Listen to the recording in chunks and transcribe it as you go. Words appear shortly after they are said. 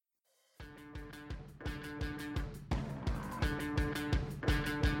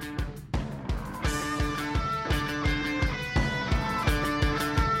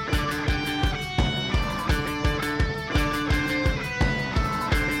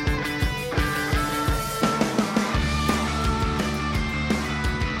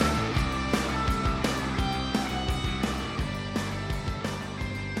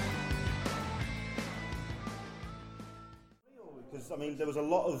was a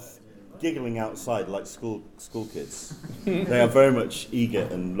lot of giggling outside like school kids. They are very much eager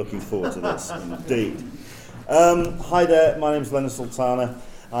and looking forward to this, indeed. Hi there, my name is Leonard Sultana.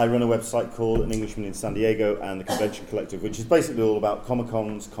 I run a website called An Englishman in San Diego and the Convention Collective, which is basically all about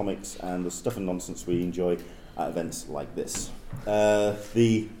Comic-Cons, comics, and the stuff and nonsense we enjoy at events like this.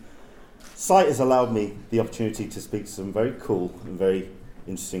 The site has allowed me the opportunity to speak to some very cool and very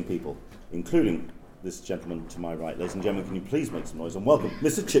interesting people, including this gentleman to my right. Ladies and gentlemen, can you please make some noise and welcome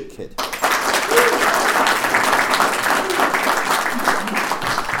Mr. Chip Kidd.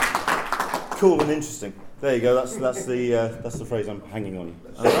 Cool and interesting. There you go. That's the phrase I'm hanging on.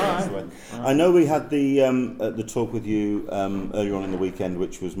 All right. I know we had the talk with you earlier on in the weekend,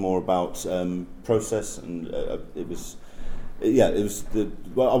 which was more about process, and it was.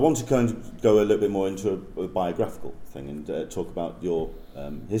 Well, I want to go a little bit more into a biographical thing and talk about your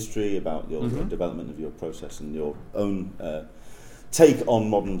history, about your development of your process and your own take on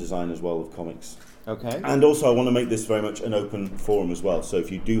modern design as well of comics. Okay. And also I want to make this very much an open forum as well. So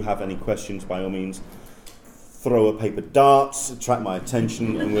if you do have any questions, by all means, throw a paper darts, attract my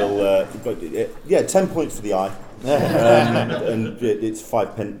attention, and we'll 10 points for the eye, and it's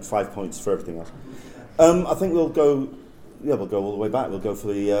 5 points for everything else. I think we'll go all the way back. We'll go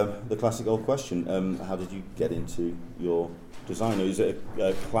for the classic old question. How did you get into your design? Is it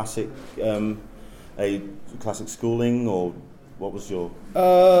a classic schooling, or what was your?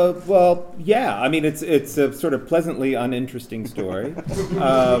 Well, yeah. I mean, it's a sort of pleasantly uninteresting story.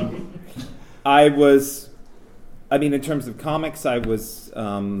 In terms of comics, I was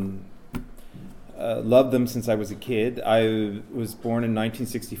loved them since I was a kid. I was born in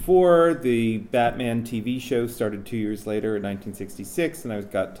 1964. The Batman TV show started 2 years later in 1966, and I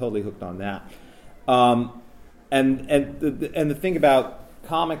got totally hooked on that. And the thing about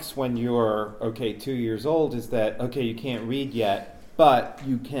comics when you're 2 years old is that you can't read yet, but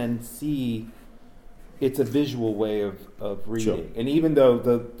you can see. It's a visual way of reading. Sure. And even though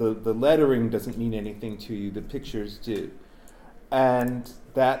the lettering doesn't mean anything to you, the pictures do. And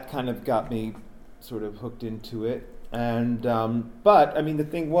that kind of got me sort of hooked into it. And the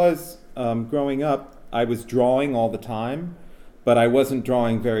thing was, growing up, I was drawing all the time, but I wasn't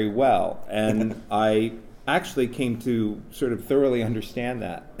drawing very well. And I actually came to sort of thoroughly understand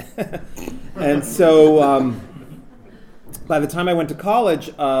that. And so by the time I went to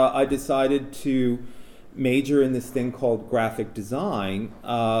college, I decided to major in this thing called graphic design,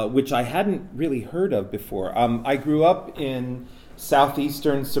 which I hadn't really heard of before. I grew up in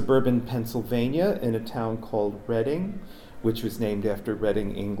southeastern suburban Pennsylvania in a town called Reading, which was named after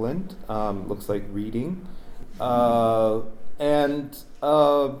Reading, England. Looks like reading. I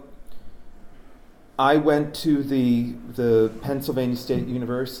went to the Pennsylvania State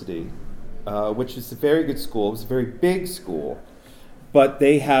University, which is a very good school. It was a very big school, but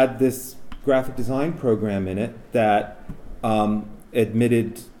they had this graphic design program in it that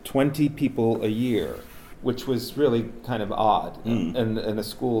admitted 20 people a year, which was really kind of odd in a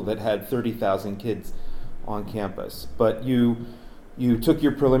school that had 30,000 kids on campus. But you took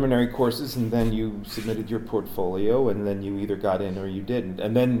your preliminary courses, and then you submitted your portfolio, and then you either got in or you didn't,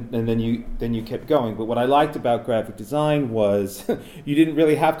 and then you kept going. But what I liked about graphic design was you didn't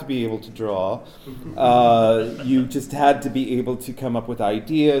really have to be able to draw. You just had to be able to come up with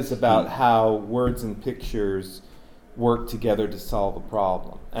ideas about how words and pictures work together to solve a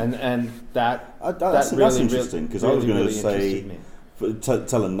problem, and that's interesting, because I was going to say me.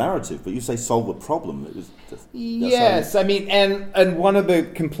 Tell a narrative, but you say solve a problem. It was yes. And one of the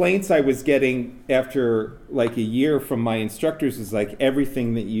complaints I was getting after like a year from my instructors is like,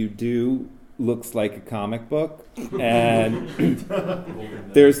 everything that you do looks like a comic book, and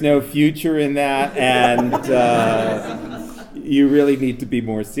there's no future in that, and you really need to be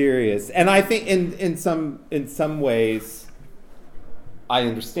more serious. And I think in some ways I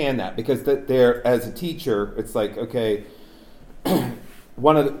understand that, because there, as a teacher, it's like, okay,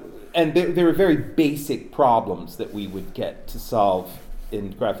 there were very basic problems that we would get to solve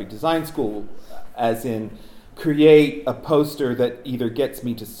in graphic design school, as in create a poster that either gets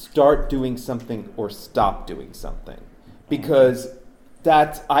me to start doing something or stop doing something. Because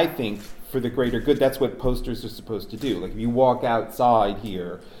that's, I think, for the greater good, that's what posters are supposed to do. Like if you walk outside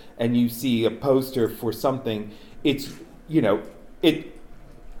here and you see a poster for something, it's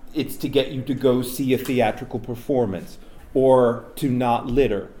to get you to go see a theatrical performance, or to not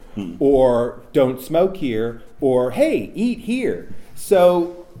litter, or don't smoke here, or hey, eat here.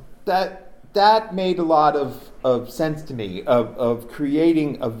 So that made a lot of sense to me, of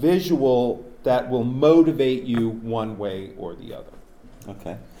creating a visual that will motivate you one way or the other.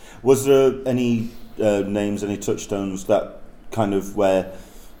 Okay. Was there any names, any touchstones that kind of where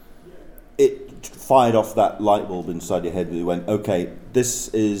it fired off that light bulb inside your head where you went, okay, this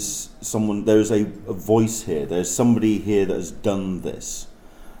is someone, there's a voice here, there's somebody here that has done this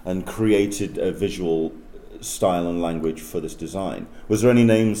and created a visual style and language for this design? Was there any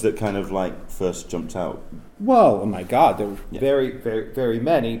names that kind of like first jumped out? Well, oh my God, there were very, very, very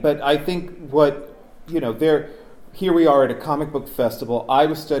many. But I think what, here we are at a comic book festival. I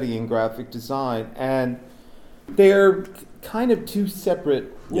was studying graphic design, and they're kind of two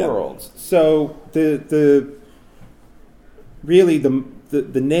separate worlds. So the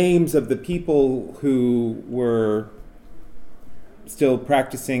names of the people who were still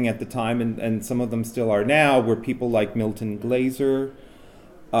practicing at the time, and some of them still are now, were people like Milton Glaser,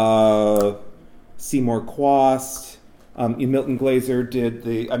 Seymour Quast. Milton Glaser did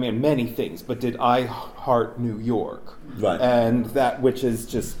many things, but did I Heart New York, right? And that, which has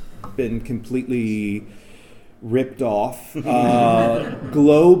just been completely ripped off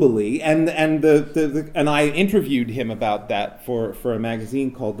globally, and and I interviewed him about that for a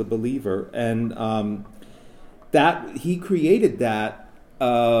magazine called The Believer, and that he created that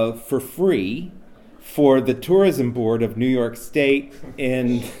for free for the tourism board of New York State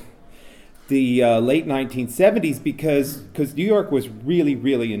in the late 1970s because New York was really,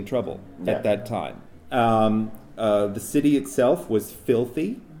 really in trouble at that time. The city itself was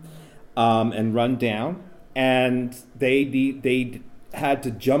filthy and run down, and they had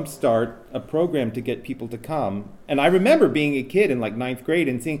to jumpstart a program to get people to come. And I remember being a kid in like 9th grade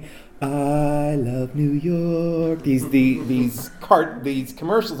and seeing, "I love New York," these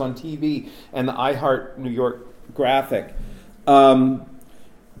commercials on TV and the I Heart New York graphic.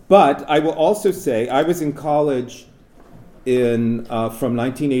 But I will also say I was in college from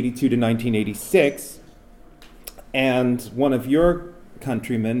 1982 to 1986, and one of your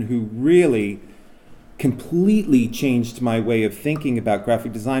countrymen who really completely changed my way of thinking about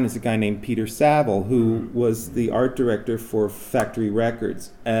graphic design is a guy named Peter Saville, who was the art director for Factory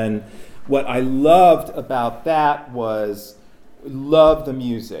Records. And what I loved about that was, loved the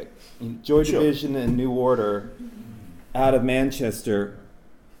music. Joy Division and New Order out of Manchester,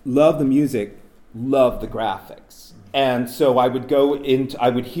 loved the music, loved the graphics. And so I would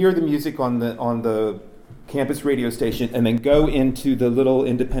hear the music on the campus radio station, and then go into the little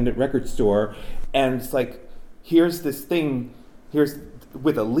independent record store, and it's like, here's this thing, here's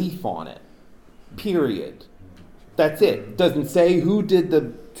with a leaf on it, period. That's it. Doesn't say who did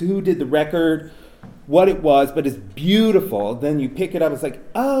the record, what it was, but it's beautiful. Then you pick it up, it's like,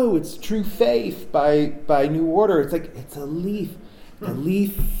 oh, it's True Faith by New Order. It's like, it's a leaf. The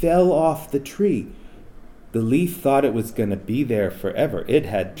leaf fell off the tree. The leaf thought it was going to be there forever. It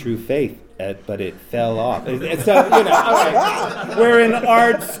had true faith, but it fell off. So, okay, we're in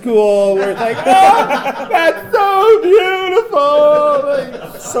art school. We're like, oh, that's so beautiful.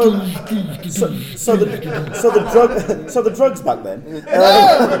 So the drugs back then.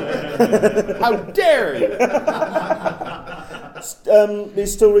 How dare you?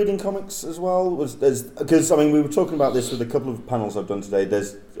 He's still reading comics as well? Because we were talking about this with a couple of panels I've done today.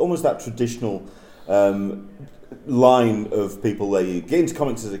 There's almost that traditional line of people where you get into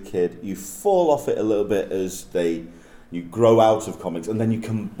comics as a kid, you fall off it a little bit as you grow out of comics, and then you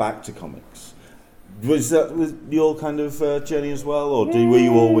come back to comics. Was your kind of journey as well, or were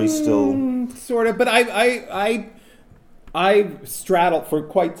you always still sort of? But I straddled for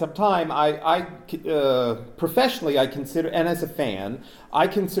quite some time. I professionally, I consider, and as a fan, I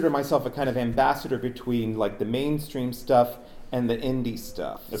consider myself a kind of ambassador between like the mainstream stuff and the indie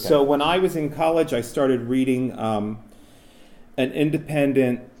stuff. Okay. So when I was in college, I started reading an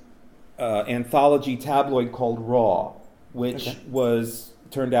independent anthology tabloid called Raw, which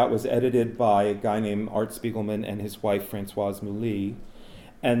turned out was edited by a guy named Art Spiegelman and his wife Françoise Mouly,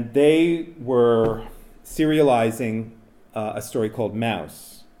 and they were serializing a story called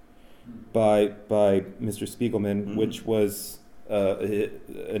Mouse by Mr. Spiegelman, which was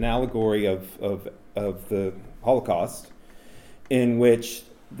an allegory of the Holocaust, in which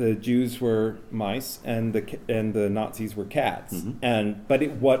the Jews were mice and the Nazis were cats.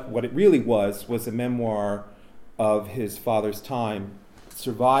 Mm-hmm. What it really was a memoir of his father's time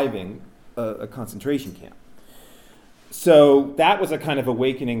surviving a concentration camp. So that was a kind of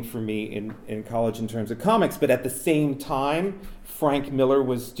awakening for me in college in terms of comics. But at the same time, Frank Miller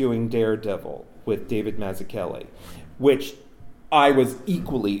was doing Daredevil with David Mazzucchelli, which I was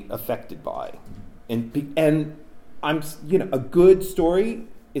equally affected by. And I'm, a good story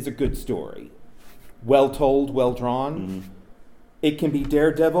is a good story. Well told, well drawn. Mm-hmm. It can be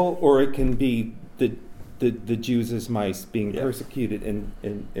Daredevil, or it can be the Jews as mice being persecuted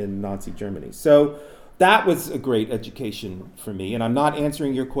in Nazi Germany. So that was a great education for me, and I'm not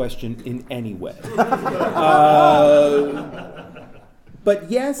answering your question in any way.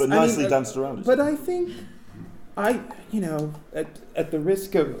 But yes, But nicely danced around. But I think at the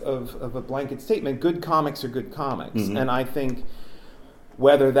risk of a blanket statement, good comics are good comics, Mm-hmm. and I think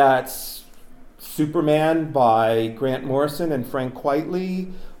whether that's Superman by Grant Morrison and Frank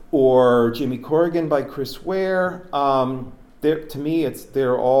Quitely, or Jimmy Corrigan by Chris Ware, to me,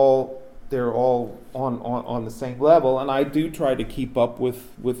 they're all on the same level, and I do try to keep up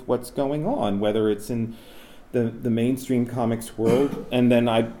with what's going on, whether it's in the mainstream comics world, and then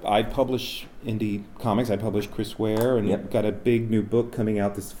I publish indie comics. I publish Chris Ware, and got a big new book coming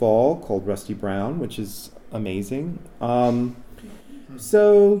out this fall called Rusty Brown, which is amazing.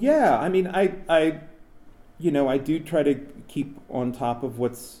 So yeah, I mean, I do try to keep on top of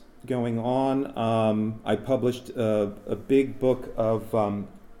what's going on. I published a big book of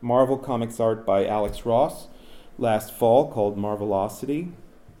Marvel Comics art by Alex Ross last fall called Marvelocity,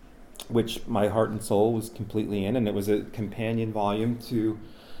 which my heart and soul was completely in, and it was a companion volume to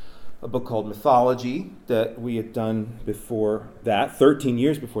a book called Mythology that we had done before that, 13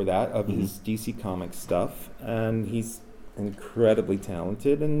 years before that, of his DC Comics stuff, and he's incredibly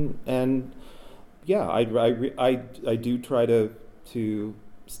talented, and yeah, I do try to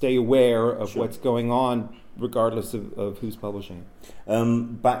stay aware of what's going on, regardless of who's publishing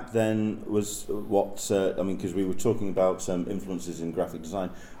it. Back then was because we were talking about influences in graphic design,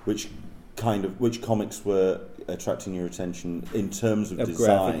 which comics were attracting your attention in terms of design?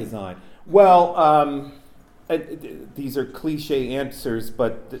 Graphic design. Well, these are cliche answers,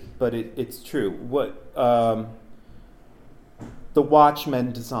 but it's true. What the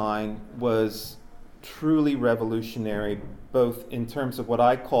Watchmen design was truly revolutionary, both in terms of what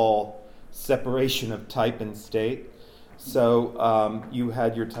I call separation of type and state. So you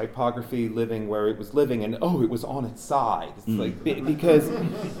had your typography living where it was living, and it was on its side. It's like because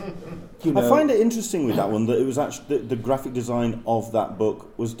I find it interesting with that one that it was actually the graphic design of that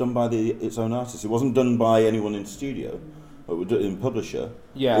book was done by its own artist. It wasn't done by anyone in studio or in publisher.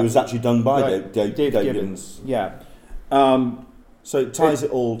 Yeah, it was actually done by Dave Gibbons. Yeah. So it ties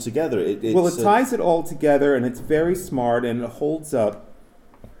it all together. It ties it all together, and it's very smart, and it holds up.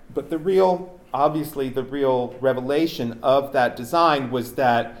 But the real revelation of that design was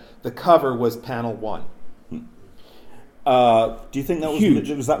that the cover was panel 1. Do you think that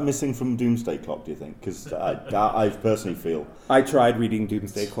was that missing from Doomsday Clock? Do you think? Because I personally feel I tried reading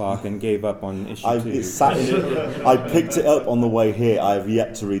Doomsday Clock and gave up on issue 2. I picked it up on the way here. I have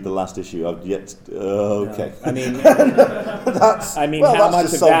yet to read the last issue. I've yet. Okay. I mean, that's. How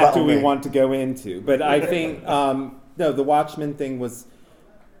much of that do we want to go into? But I think the Watchmen thing was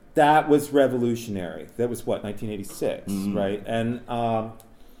revolutionary. That was 1986, right? And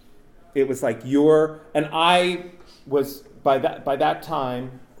it was like and I was by that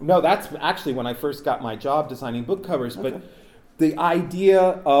time. No, that's actually when I first got my job designing book covers. Okay. But the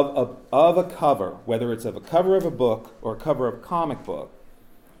idea of a cover, whether it's of a cover of a book or a cover of a comic book,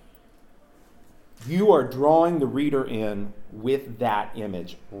 you are drawing the reader in with that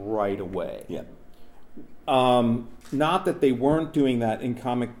image right away. Yeah. Not that they weren't doing that in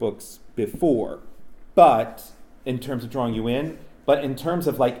comic books before, but in terms of drawing you in, but in terms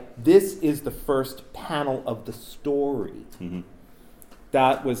of this is the first panel of the story. Mm-hmm.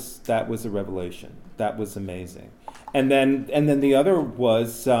 That was a revelation. That was amazing. And then the other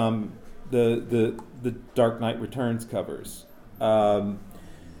was the Dark Knight Returns covers.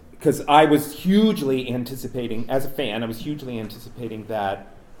 Because I was hugely anticipating, as a fan,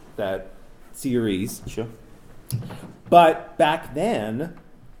 that series. Sure. But back then,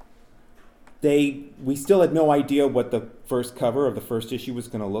 we still had no idea what the first cover of the first issue was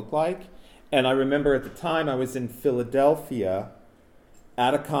going to look like. And I remember at the time I was in Philadelphia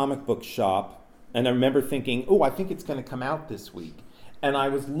at a comic book shop, and I remember thinking, I think it's going to come out this week. And I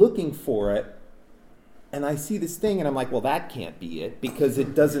was looking for it, and I see this thing, and I'm like, well, that can't be it, because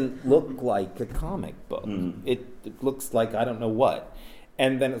it doesn't look like a comic book. Mm. It looks like I don't know what.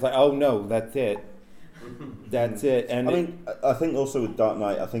 And then it's like, oh, no, that's it. That's it. And I think also with Dark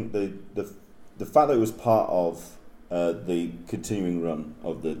Knight, I think the fact that it was part of the continuing run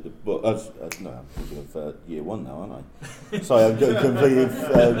of the book. I'm thinking of year 1 now, aren't I? Sorry, I've completely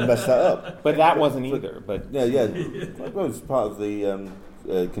messed that up. But that wasn't either. But yeah. Well, it's part of the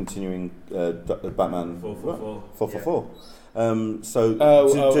continuing Batman 444.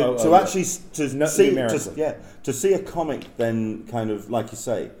 To see a comic, then kind of like you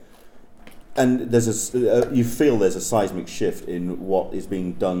say. And there's you feel there's a seismic shift in what is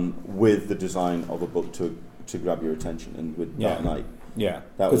being done with the design of a book to grab your attention, and with Dark Knight, Yeah,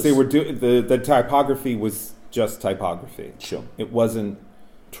 That because they were the typography was just typography. Sure. It wasn't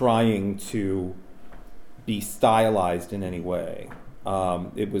trying to be stylized in any way.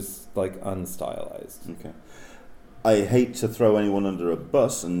 It was like unstylized. Okay. I hate to throw anyone under a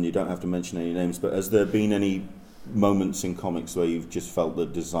bus, and you don't have to mention any names, but has there been any moments in comics where you've just felt the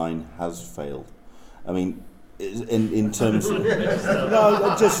design has failed? I mean, in terms of...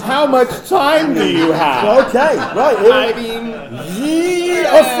 No, just... How much time do you have? Okay, right. I mean...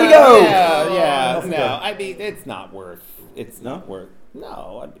 Off we go! Yeah, Off we no, go. I mean, it's not worth... It's not worth...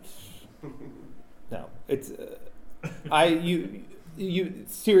 No, no, it's... You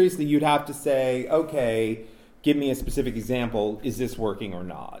seriously, you'd have to say, okay, give me a specific example. Is this working or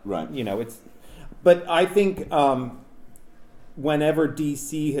not? Right. You know, it's... But I think whenever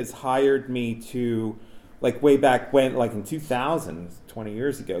DC has hired me to... Like way back when, like in 2000, 20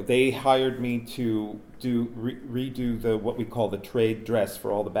 years ago, they hired me to redo the what we call the trade dress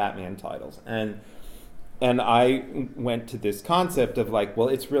for all the Batman titles, and I went to this concept of like, well,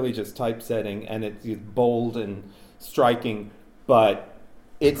 it's really just typesetting, and it's bold and striking, but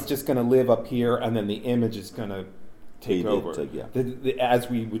it's just going to live up here, and then the image is going to take over.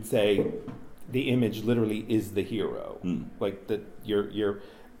 As we would say, the image literally is the hero, like that you're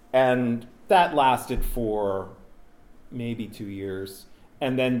and. That lasted for maybe 2 years,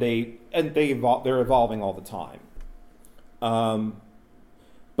 and then they're evolving all the time.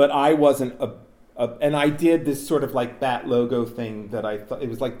 But I wasn't and I did this sort of like bat logo thing that I thought it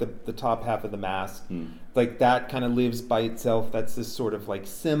was like the top half of the mask, like that kind of lives by itself. That's this sort of like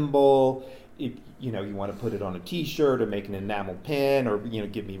symbol. If you want to put it on a T-shirt or make an enamel pin or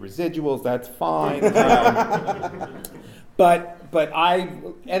give me residuals, that's fine. But I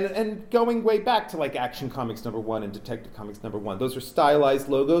and going way back to like Action Comics #1 and Detective Comics #1, those are stylized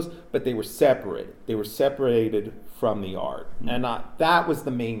logos, but they were separated. They were separated from the art, and that was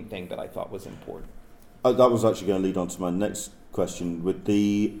the main thing that I thought was important. That was actually going to lead on to my next question with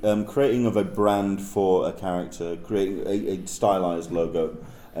the creating of a brand for a character, creating a stylized logo,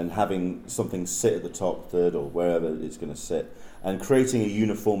 and having something sit at the top third or wherever it's going to sit, and creating a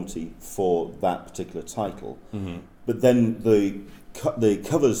uniformity for that particular title. But then the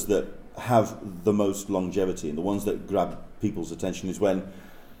covers that have the most longevity and the ones that grab people's attention is when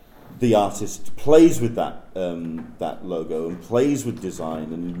the artist plays with that that logo and plays with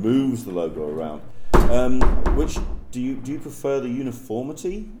design and moves the logo around. Which do you prefer the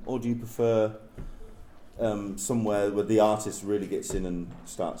uniformity, or do you prefer somewhere where the artist really gets in and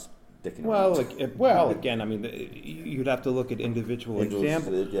starts dicking around? Well, again, I mean, you'd have to look at individual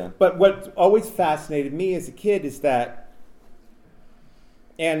examples. Yeah. But what always fascinated me as a kid is that,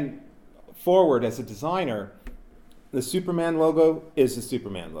 and forward as a designer, the Superman logo is the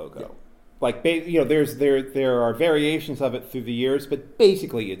Superman logo. Yeah. Like, there are variations of it through the years, but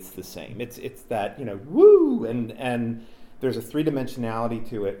basically it's the same. It's that woo, and there's a three-dimensionality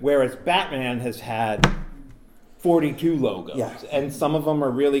to it. Whereas Batman has had 42 logos, and some of them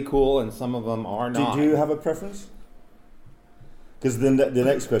are really cool, and some of them are not. Do you have a preference? Because the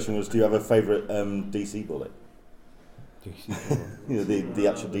next question was, do you have a favorite DC bullet? DC bullet. The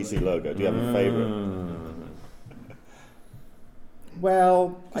actual DC logo. Do you have a favorite?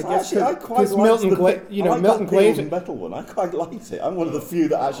 Well, I guess because Milton Glaser metal one. I quite liked it. I'm one of the few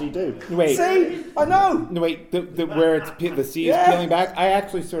that actually do. Wait, see, I know. No, wait, the where the sea is peeling back. I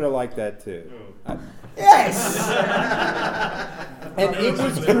actually sort of like that too. Yes. And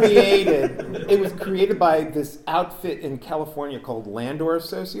it was created by this outfit in California called Landor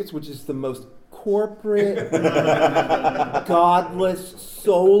Associates, which is the most corporate, godless,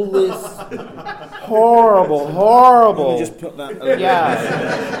 soulless, horrible. Let me just put that.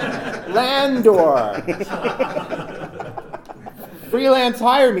 Yeah, Landor. Freelance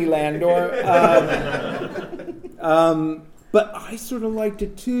hire me, Landor. But I sort of liked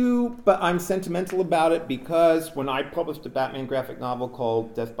it too, but I'm sentimental about it because when I published a Batman graphic novel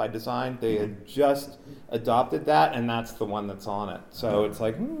called Death by Design, they had just adopted that, and that's the one that's on it. So it's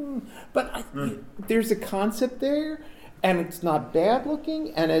like, but there's a concept there, and it's not bad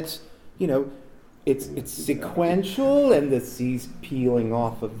looking, and it's, it's sequential, and the C's peeling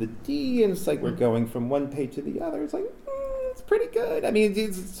off of the D, and it's like we're going from one page to the other. It's like, it's pretty good. I mean,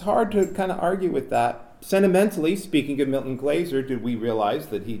 it's hard to kind of argue with that. Sentimentally, speaking of Milton Glaser, did we realize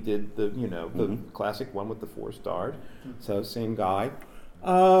that he did the the classic one with the 4 stars? So same guy.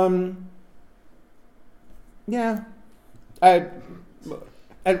 Yeah,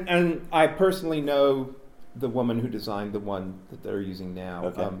 and I personally know the woman who designed the one that they're using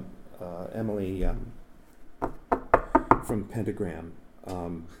now, Emily from Pentagram.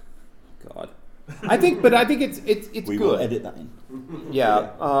 God, I think it's We good. will edit that in.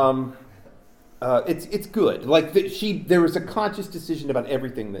 Yeah, it's good. Like there was a conscious decision about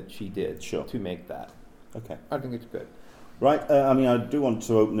everything that she did to make that. Okay. I think it's good. Right, I do want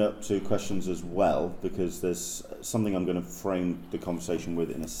to open up to questions as well, because there's something I'm going to frame the conversation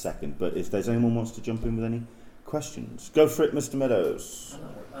with in a second, but if there's anyone who wants to jump in with any questions, go for it, Mr. Meadows.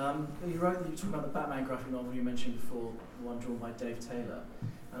 Hello. You talked about the Batman graphic novel you mentioned before, the one drawn by Dave Taylor,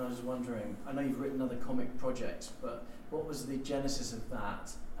 and I was wondering, I know you've written other comic projects, but what was the genesis of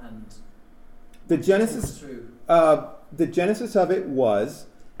that, and the genesis of it was,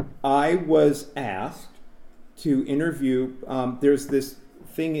 I was asked to interview, there's this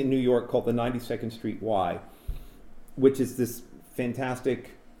thing in New York called the 92nd Street Y, which is this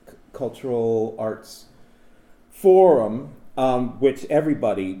fantastic cultural arts forum, which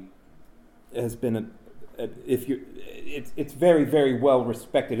everybody has been, it's very, very well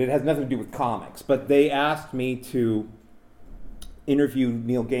respected. It has nothing to do with comics, but they asked me to interview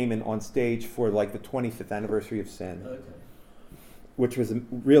Neil Gaiman on stage for like the 25th anniversary of Sin, which was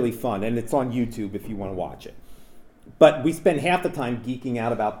really fun, and it's on YouTube if you want to watch it. But we spent half the time geeking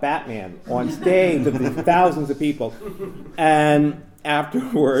out about Batman on stage with thousands of people. And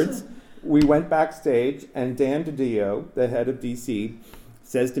afterwards, we went backstage, and Dan DiDio, the head of DC,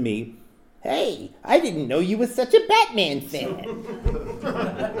 says to me, "Hey, I didn't know you were such a Batman fan."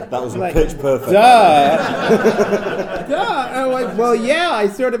 That was like, pitch perfect. Duh. Duh. I'm like, well, yeah, I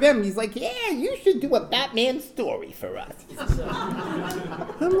sort of am. He's like, yeah, you should do a Batman story for us.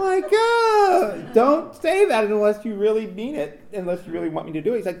 I'm like, don't say that unless you really mean it, unless you really want me to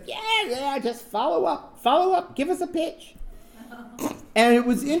do it. He's like, yeah, just follow up, give us a pitch. And it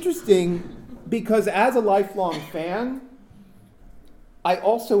was interesting because as a lifelong fan, I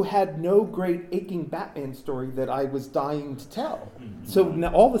also had no great aching Batman story that I was dying to tell. So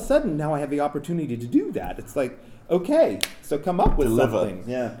now, all of a sudden, now I have the opportunity to do that. It's like, okay, so come up with something.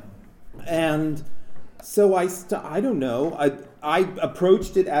 Yeah. And so I don't know. I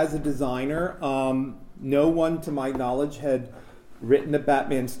approached it as a designer. No one, to my knowledge, had written a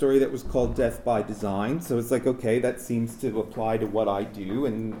Batman story that was called Death by Design. So it's like, okay, that seems to apply to what I do,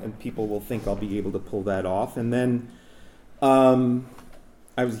 and people will think I'll be able to pull that off. And then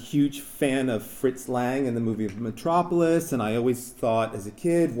I was a huge fan of Fritz Lang and the movie of Metropolis, and I always thought as a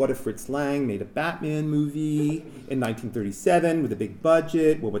kid, what if Fritz Lang made a Batman movie in 1937 with a big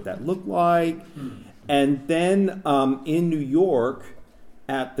budget? What would that look like? And then in New York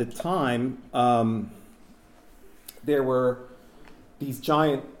at the time, there were these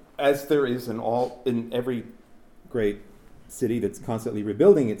giant, as there is in every great city that's constantly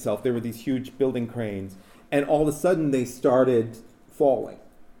rebuilding itself, there were these huge building cranes, and all of a sudden they started falling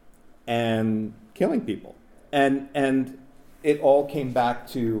and killing people, and it all came back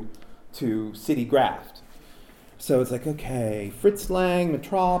to city graft. So it's like, okay, Fritz Lang,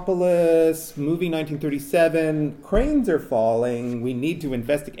 Metropolis, movie 1937, cranes are falling, we need to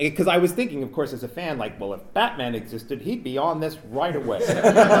investigate. Because I was thinking, of course, as a fan, like, well, if Batman existed, he'd be on this right away.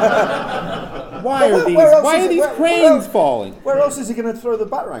 Why are these cranes falling? Where else is he going to throw the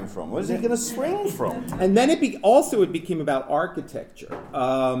Batarang from? Where's he going to swing from? And then it became about architecture.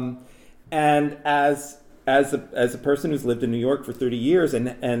 And as a person who's lived in New York for 30 years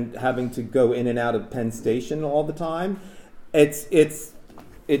and having to go in and out of Penn Station all the time, it's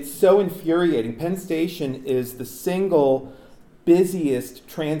so infuriating. Penn Station is the single busiest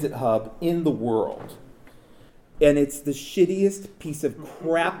transit hub in the world. And it's the shittiest piece of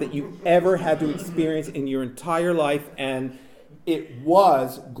crap that you've ever had to experience in your entire life. And it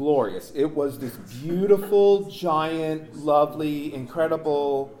was glorious. It was this beautiful, giant, lovely,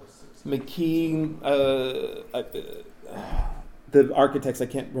 incredible McKean, the architects, I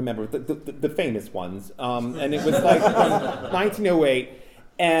can't remember, the famous ones. And it was like 1908.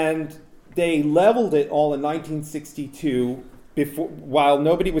 And they leveled it all in 1962 while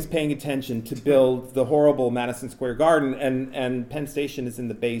nobody was paying attention to build the horrible Madison Square Garden, and Penn Station is in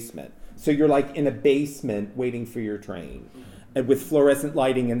the basement. So you're like in a basement waiting for your train, and with fluorescent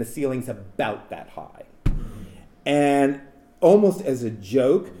lighting, and the ceiling's about that high. And almost as a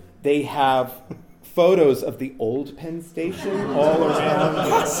joke, they have photos of the old Penn Station all around.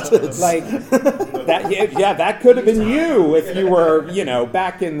 Like that, yeah, that could have been you if you were,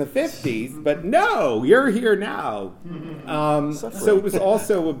 back in the 50s. But no, you're here now. So it was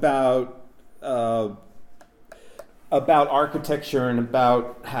also about architecture and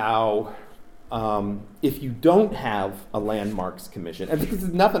about how if you don't have a landmarks commission, and because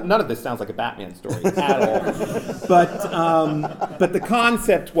none of this sounds like a Batman story at all, but the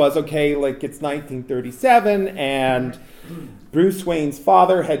concept was, okay, like it's 1937, and Bruce Wayne's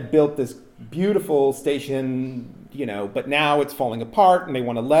father had built this beautiful station, but now it's falling apart and they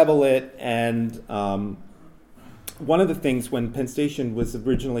want to level it. And one of the things when Penn Station was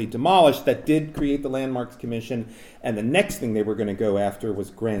originally demolished that did create the Landmarks Commission, and the next thing they were going to go after was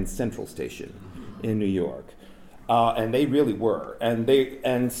Grand Central Station in New York. And they really were.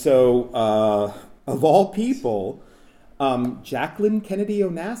 And so of all people, Jacqueline Kennedy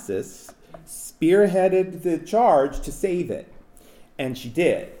Onassis spearheaded the charge to save it. And she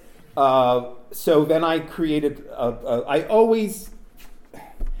did. So then I created, I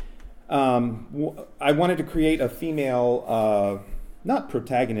wanted to create a female, not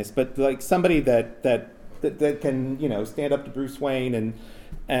protagonist, but like somebody that can, stand up to Bruce Wayne,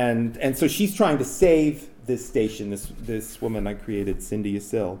 and so she's trying to save this station, this woman I created, Cindy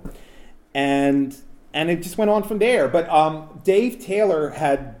Asil, and it just went on from there. But Dave Taylor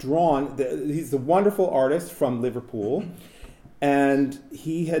had drawn, he's a wonderful artist from Liverpool, and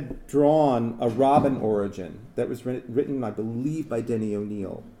he had drawn a Robin origin that was written, I believe, by Denny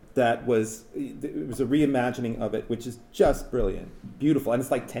O'Neil. It was a reimagining of it, which is just brilliant, beautiful, and it's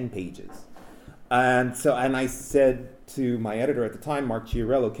like 10 pages. And I said to my editor at the time, Mark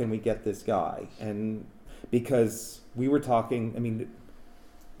Chiarello, can we get this guy? And because we were talking,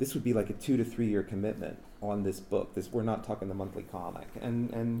 this would be like a 2 to 3 year commitment on this book. We're not talking the monthly comic,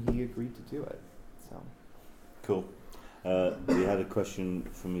 and he agreed to do it. So cool. You had a question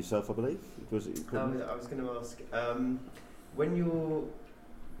from yourself, I believe. Was it? I was going to ask, when you're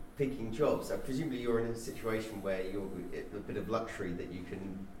picking jobs, presumably you're in a situation where you're a bit of luxury that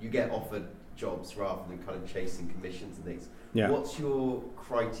you get offered jobs rather than kind of chasing commissions and things. Yeah. What's your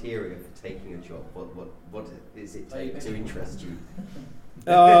criteria for taking a job? What is it take to interest you?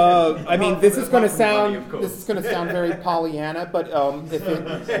 This is going to sound very Pollyanna, but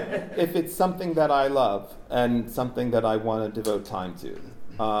if it's something that I love and something that I want to devote time to,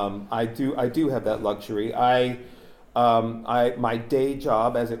 I do have that luxury. My day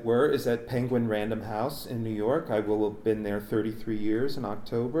job, as it were, is at Penguin Random House in New York. I will have been there 33 years in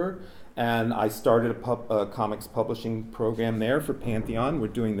October, and I started a comics publishing program there for Pantheon. We're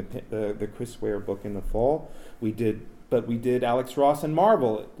doing the Chris Ware book in the fall. We did Alex Ross and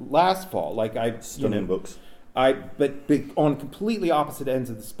Marvel last fall. Stunning books. But on completely opposite ends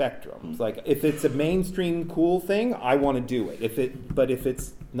of the spectrum. It's like, if it's a mainstream cool thing, I want to do it. But if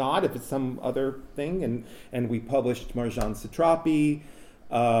it's not, if it's some other thing, and we published Marjan Satrapi,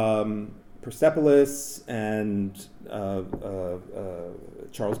 Persepolis, and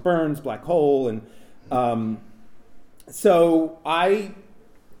Charles Burns' Black Hole, and so I,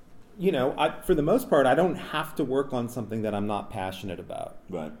 for the most part, I don't have to work on something that I'm not passionate about.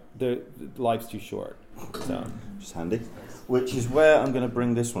 Right. The life's too short. So just handy. Which is where I'm going to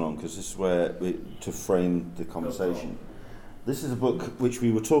bring this one on, because this is where to frame the conversation. This is a book which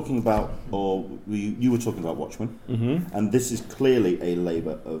we were talking about, you were talking about Watchmen, and this is clearly a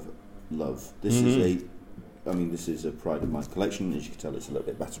labour of love. This is a pride of my collection. As you can tell, it's a little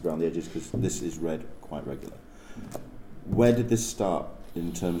bit battered around the edges because this is read quite regular. Where did this start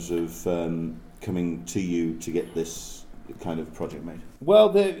in terms of coming to you to get this kind of project made? Well,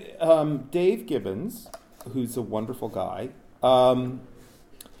 Dave Gibbons, who's a wonderful guy,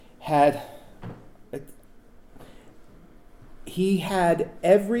 he had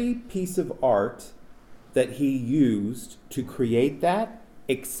every piece of art that he used to create that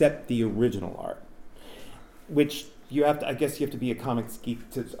except the original art, which I guess you have to be a comics geek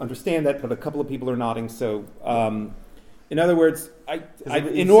to understand that, but a couple of people are nodding, so in other words,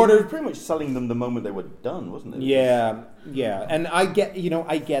 pretty much selling them the moment they were done, wasn't it? Yeah, and I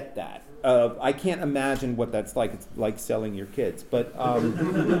get that. I can't imagine what that's like. It's like selling your kids, but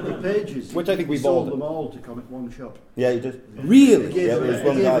the pages, which I think we've sold all them all to Comic One Shot. Yeah, he did. Really? Yeah, it was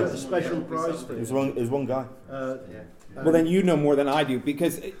one guy. A special prize for it. It was one guy. Well, then you know more than I do,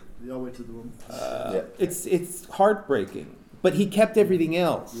 because the always to the one. It's heartbreaking. But he kept everything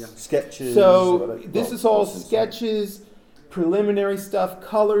else. Yeah. Sketches. So this is all sketches, preliminary stuff,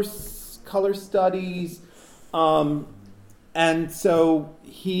 color studies, and so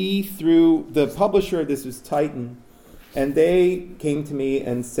he, through the publisher, this was Titan, and they came to me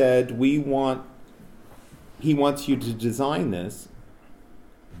and said, he wants you to design this.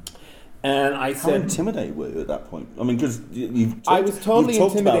 And I said, how intimidated were you at that point? I mean, because I was totally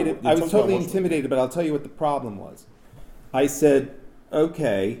intimidated. I was totally intimidated, but I'll tell you what the problem was. I said,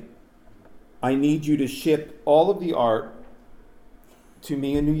 okay, I need you to ship all of the art to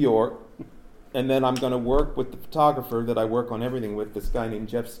me in New York, and then I'm going to work with the photographer that I work on everything with, this guy named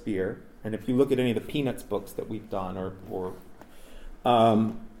Jeff Spear. And if you look at any of the Peanuts books that we've done,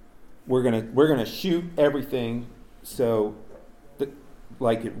 we're gonna shoot everything. So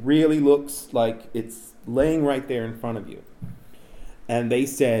Like it really looks like it's laying right there in front of you. And they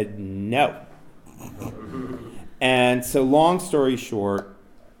said no. And so, long story short,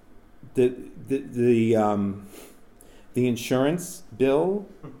 the insurance bill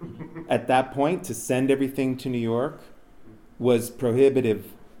at that point to send everything to New York was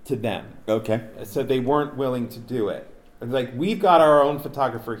prohibitive to them. Okay. So they weren't willing to do it. Like, we've got our own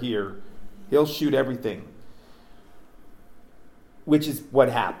photographer here. He'll shoot everything, which is what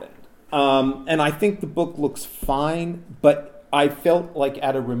happened. And I think the book looks fine, but I felt like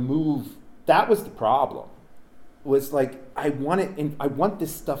at a remove, that was the problem. Was like, I want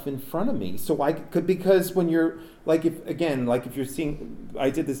this stuff in front of me, so I could, because when you're like, if you're seeing,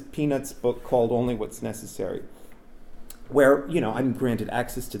 I did this Peanuts book called Only What's Necessary, where, I'm granted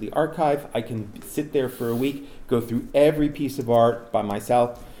access to the archive. I can sit there for a week, go through every piece of art by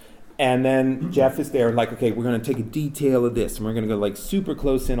myself, and then Jeff is there like, okay, we're going to take a detail of this, and we're going to go like super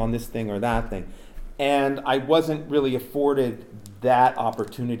close in on this thing or that thing. And I wasn't really afforded that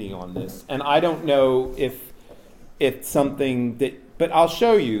opportunity on this. And I don't know if it's something that, but I'll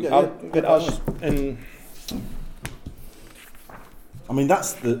show you. I mean,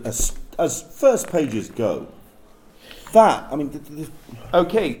 that's as first pages go. That, I mean,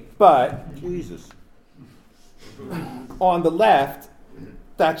 okay, but Jesus. On the left,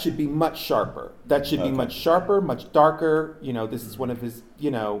 that should be much sharper. That should be much sharper, much darker. This is one of his,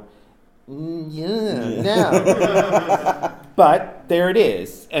 no. But there it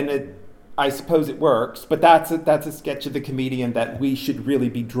is, and I suppose it works. But that's a sketch of the comedian that we should really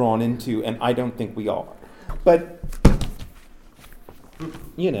be drawn into, and I don't think we are. But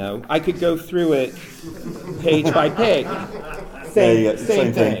I could go through it page by page.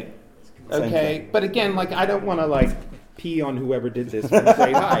 Same thing. Okay, thing. But again, like, I don't want to pee on whoever did this from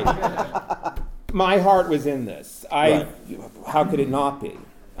great height. My heart was in this. How could it not be?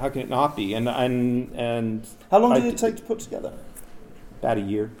 How can it not be? And how long did it take to put together? About a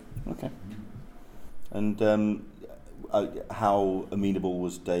year. Okay. And how amenable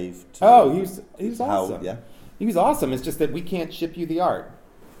was Dave? To He was awesome. Yeah. He was awesome. It's just that we can't ship you the art.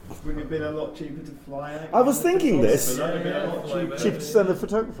 Would it have been a lot cheaper to fly out? I was thinking this. Cheaper Cheaper to send a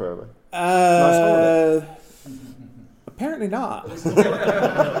photographer over. Apparently not.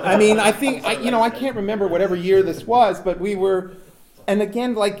 I mean, I think I can't remember whatever year this was, but we were, and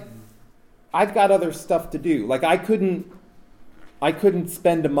again, like, I've got other stuff to do. Like, I couldn't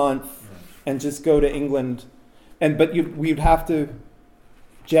spend a month and just go to England, we'd have to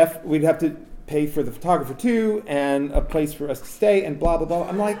pay for the photographer too, and a place for us to stay, and blah blah blah.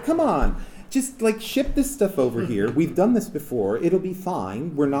 I'm like, come on, just like ship this stuff over here. We've done this before. It'll be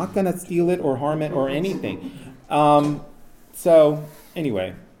fine. We're not going to steal it or harm it or anything. So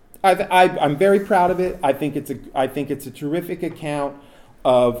anyway, I'm very proud of it. I think it's a terrific account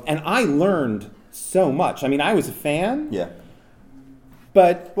of, and I learned so much. I mean, I was a fan. Yeah.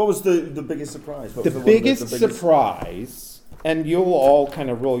 But what was the biggest surprise? The biggest surprise. And you'll all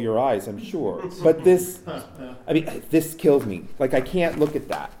kind of roll your eyes, I'm sure. But this kills me. Like, I can't look at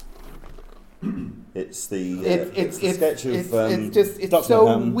that. It's the sketch of it's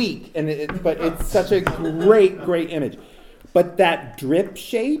so weak, but it's such a great image. But that drip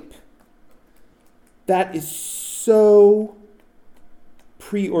shape, that is so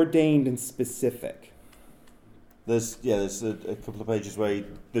preordained and specific. There's a couple of pages where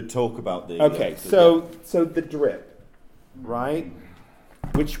they talk about the. Okay, so the drip. Right,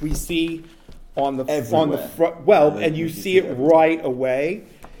 which we see on the front. Well, and you see it right away.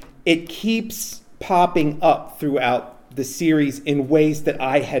 It keeps popping up throughout the series in ways that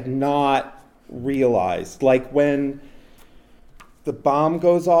I had not realized, like when the bomb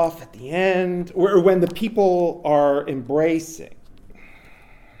goes off at the end, or when the people are embracing.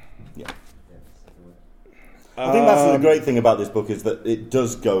 Yeah, I think that's the great thing about this book is that it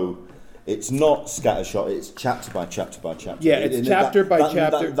does go. It's not scattershot, it's chapter by chapter by chapter. Yeah, it's chapter by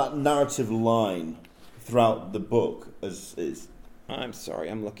chapter. That narrative line throughout the book is. I'm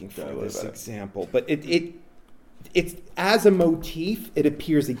sorry, I'm looking for this example. But it's as a motif, it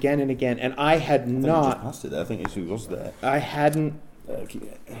appears again and again. And I had not. Just passed it there. I think it was there. I hadn't.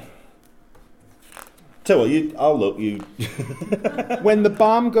 Tell what, I'll look. You. When the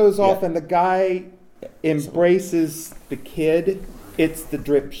bomb goes off and the guy embraces the kid, it's the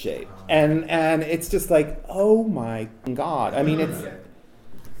drip shape. And it's just like, oh my God. I mean, it's...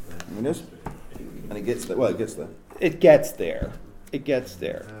 And it gets there. Well, it gets there. It gets there. It gets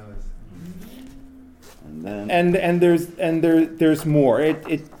there. And then... there's more.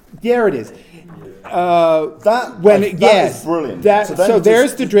 There it is. That is brilliant. So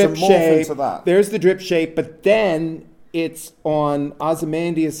there's the drip shape. There's the drip shape, but then it's on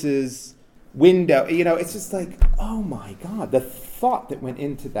Ozymandias's window. You know, it's just like, oh my God, the thought that went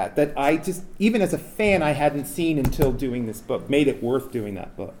into that I just, even as a fan, I hadn't seen until doing this book, made it worth doing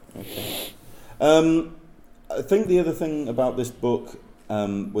that book. Okay. I think the other thing about this book,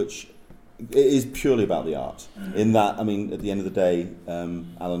 which it is purely about the art, in that, I mean, at the end of the day,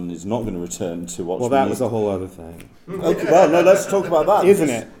 Alan is not going to return to Watchmen. Well, that was a whole other thing. Okay, well, no, let's talk about that. Isn't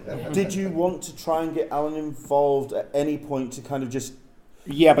it? Did you want to try and get Alan involved at any point to kind of just...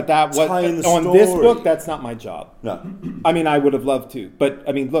 Yeah, but that was on story? This book. That's not my job. No. I mean, I would have loved to, but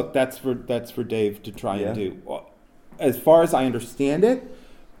I mean, look, that's for Dave to try and do. As far as I understand it,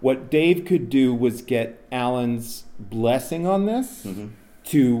 what Dave could do was get Alan's blessing on this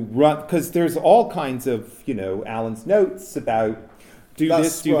to run, because there's all kinds of, you know, Alan's notes about do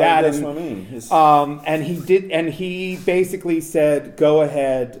this, do that, that's and what I mean. And he did, and he basically said, "Go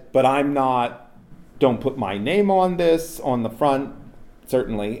ahead, but I'm not. Don't put my name on this on the front."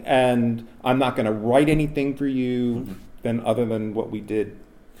 Certainly, and I'm not going to write anything for you other than what we did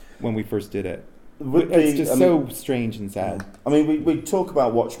when we first did it. It's just so strange and sad. I mean, we talk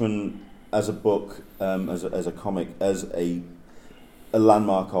about Watchmen as a book, as a comic, as a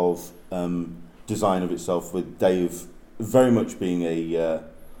landmark of design of itself, with Dave very much being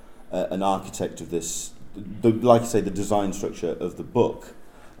an architect of this. Like I say, the design structure of the book,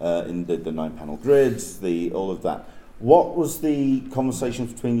 in the 9-panel grids, all of that. What was the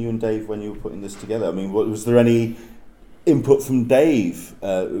conversations between you and Dave when you were putting this together? I mean, was there any input from Dave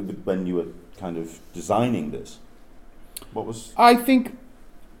when you were kind of designing this? What was? I think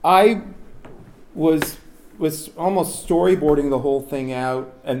I was almost storyboarding the whole thing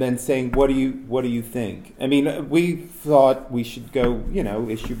out and then saying, "What do you think?" I mean, we thought we should go, you know,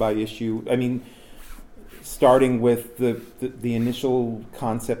 issue by issue. I mean, starting with the initial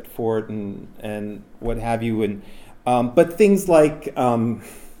concept for it and what have you, and. But things like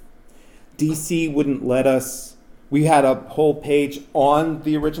DC wouldn't let us. We had a whole page on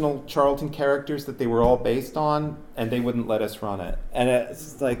the original Charlton characters that they were all based on, and they wouldn't let us run it. And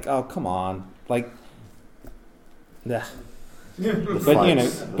it's like, oh, come on, like, nah. But you know,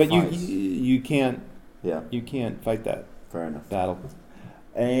 but you can't. Yeah. You can't fight that. Fair enough. Battle.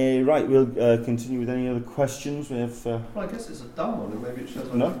 Right, we'll continue with any other questions. We have. Well, I guess it's a dumb one, and maybe it shows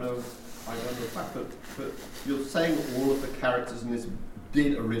I No. don't know. I know the fact, but you're saying all of the characters in this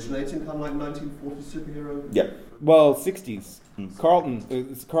did originate in kind of like 1940s superhero? Yeah. Well, 60s. Carlton.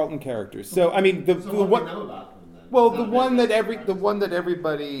 It's Carlton characters. So I mean, the what do you know about them then? well, the one that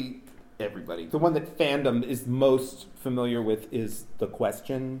fandom is most familiar with is The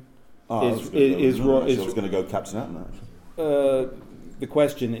Question. I was going to go Captain Atom. The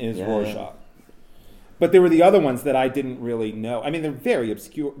Question is Rorschach. Yeah. But there were the other ones that I didn't really know. I mean, they're very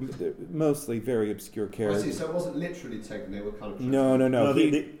obscure, mostly very obscure I characters. see, so it wasn't literally taken, they were kind of... No. I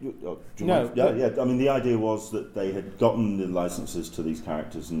mean, the idea was that they had gotten the licenses to these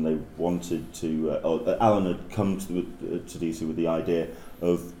characters and they wanted to... Alan had come to DC with the idea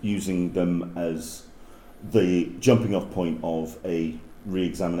of using them as the jumping off point of a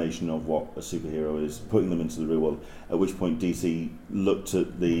re-examination of what a superhero is, putting them into the real world, at which point DC looked at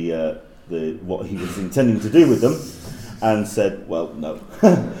what he was intending to do with them and said, well, no,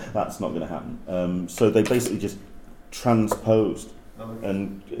 that's not going to happen. So they basically just transposed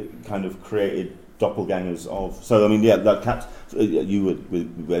and kind of created doppelgangers of... So, I mean, yeah, that you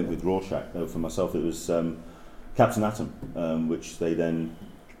went with Rorschach. For myself, it was Captain Atom, which they then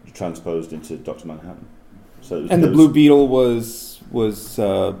transposed into Dr. Manhattan. So the Blue Beetle was what's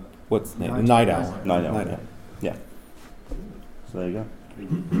the name? Night Owl. Night Owl. Yeah. So there you go.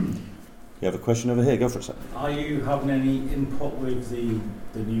 You have a question over here. Go for it, sir. Are you having any input with the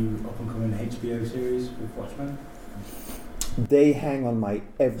new up-and-coming HBO series with Watchmen? They hang on my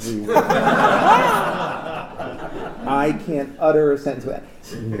every word. I can't utter a sentence with that.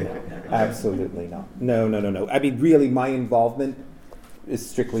 No, absolutely not. No. I mean, really, my involvement is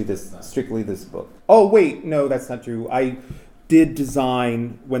strictly this book. Oh, wait, no, that's not true. I did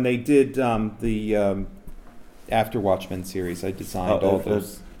design, when they did the After Watchmen series, I designed all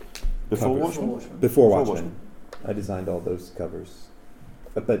those... Before Watchmen? Before Watchmen. I designed all those covers.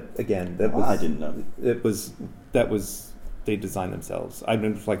 But again, that was... I didn't know. That was they designed themselves. I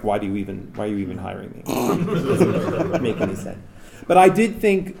mean, like, why are you even hiring me? It doesn't make any sense. But I did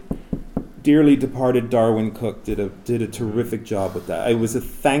think dearly departed Darwin Cook did a terrific job with that. It was a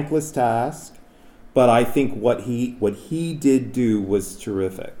thankless task, but I think what he did do was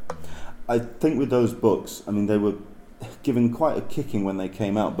terrific. I think with those books, I mean, they were given quite a kicking when they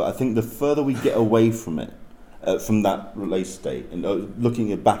came out, but I think the further we get away from it, from that release date, and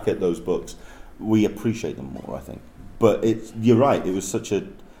looking back at those books, we appreciate them more, I think. But you're right. It was such a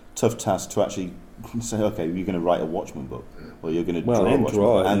tough task to actually say, okay, you're going to write a Watchmen book, or you're going to draw a Watchmen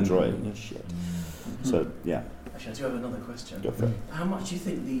book and draw it. Yeah, shit. So yeah. Actually, I do have another question. Go for it. How much do you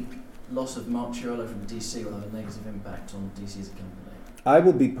think the loss of Mark Chiarello from DC will have a negative impact on DC as a company? I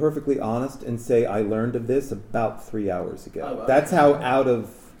will be perfectly honest and say I learned of this about 3 hours ago. Oh, wow. That's how out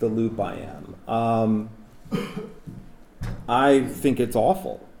of the loop I am. I think it's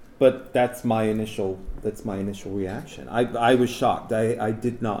awful, but that's my initial reaction. I was shocked. I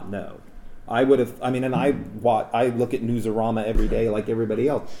did not know. I would have. I mean, and I look at Newsarama every day like everybody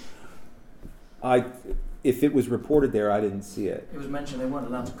else. If it was reported there, I didn't see it. It was mentioned they weren't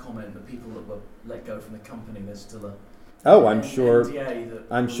allowed to comment, but people that were let go from the company, there's still a I'm sure. NDA that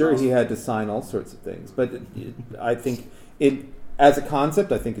I'm sure he had to sign all sorts of things, but I think it, as a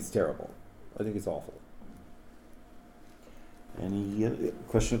concept, I think it's terrible. I think it's awful. Any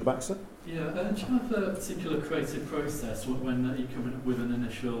question at the back, sir? Yeah, do you have a particular creative process when you come up with an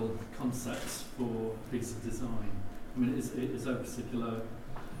initial concept for a piece of design? I mean, is there a particular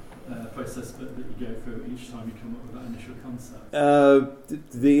process that you go through each time you come up with that initial concept?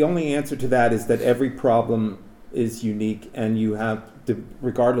 The only answer to that is that every problem is unique, and you have to,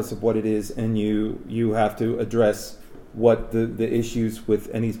 regardless of what it is, and you have to address what the issues with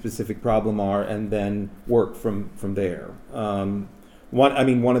any specific problem are, and then work from there.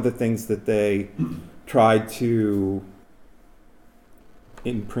 One of the things that they tried to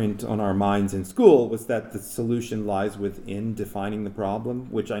imprint on our minds in school was that the solution lies within defining the problem,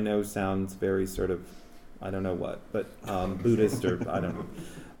 which I know sounds very sort of, I don't know what, but Buddhist or I don't know.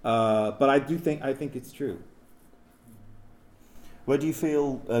 But I think it's true. Where do you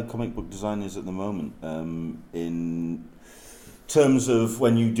feel comic book design is at the moment in terms of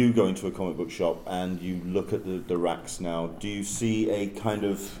when you do go into a comic book shop and you look at the racks now? Do you see a kind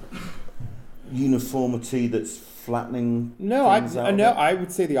of uniformity that's flattening? No, I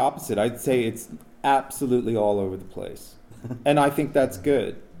would say the opposite. I'd say it's absolutely all over the place, and I think that's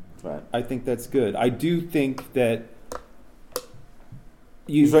good. Right. I think that's good. I do think that.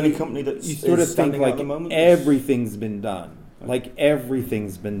 Is there any company that's you sort of think like at the moment? Everything's been done. Like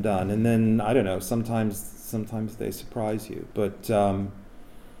everything's been done, and then I don't know. Sometimes they surprise you, but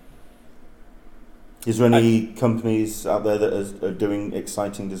is there any companies out there that are doing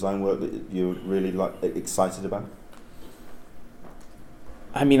exciting design work that you're really excited about?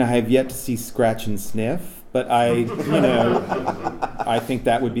 I mean, I have yet to see Scratch and Sniff, but I think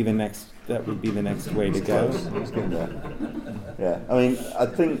that would be the next. That would be the next way to go. Yeah.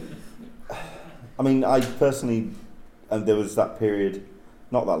 I personally. And there was that period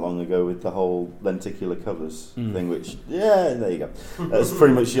not that long ago with the whole lenticular covers thing, which, there you go. That's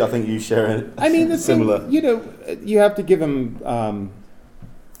pretty much, I think you share it. I mean, similar. Thing, you have to give them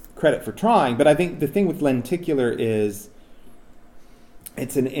credit for trying, but I think the thing with lenticular is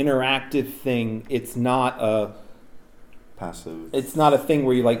it's an interactive thing. It's not a passive. It's not a thing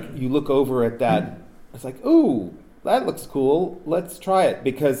where you look over at that, it's like, ooh, that looks cool, let's try it,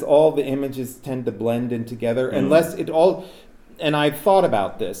 because all the images tend to blend in together unless it all, and I've thought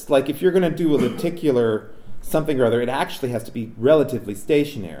about this, like if you're going to do a lenticular something or other, it actually has to be relatively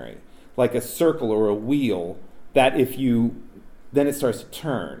stationary, like a circle or a wheel, that then it starts to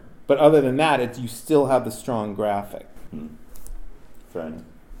turn. But other than that, you still have the strong graphic. Fair enough.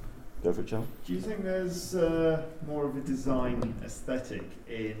 Go for it, John. Do you think there's more of a design aesthetic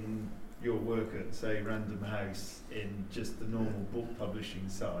in your work at, say, Random House in just the normal book publishing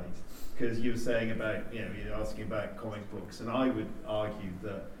side? Because you were saying about, you're asking about comic books, and I would argue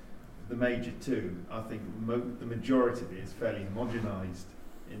that the major two, I think the majority of it is fairly homogenized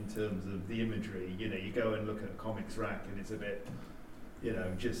in terms of the imagery. You go and look at a comics rack and it's a bit,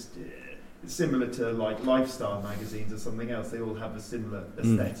 just similar to like lifestyle magazines or something else. They all have a similar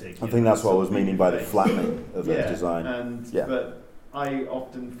aesthetic. I think that's what I was meaning by the flattening of the design. But I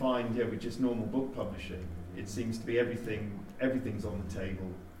often find, with just normal book publishing, it seems to be everything's on the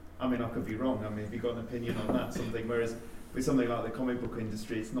table. I mean, I could be wrong. I mean, have you got an opinion on that? Whereas with something like the comic book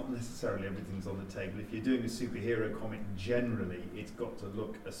industry, it's not necessarily everything's on the table. If you're doing a superhero comic, generally, it's got to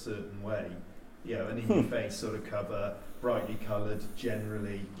look a certain way. An in-your-face sort of cover, brightly coloured,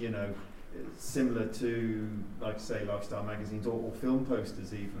 generally, similar to, like say, lifestyle magazines or film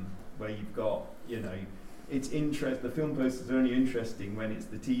posters even, where you've got, the film posters are only interesting when it's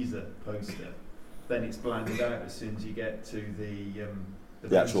the teaser poster. Then it's blanded out as soon as you get to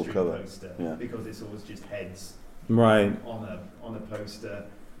the actual cover poster, because it's always just heads right on a poster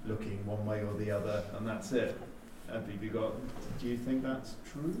looking one way or the other, and that's it. Do you think that's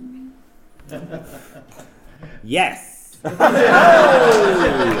true? Yes.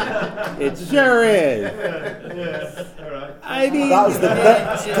 It sure is. Yeah, all right. I mean, That was the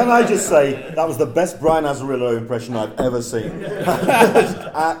best. Can I just say that was the best Brian Azarillo impression I've ever seen.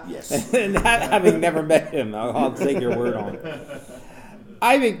 Yes. and having never met him, I'll take your word on it.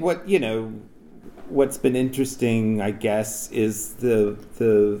 I think what's been interesting, I guess, is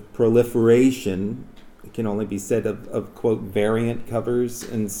the proliferation. It can only be said of quote variant covers,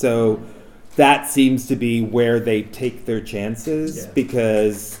 and so that seems to be where they take their chances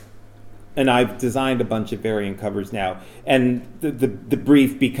because. And I've designed a bunch of variant covers now, and the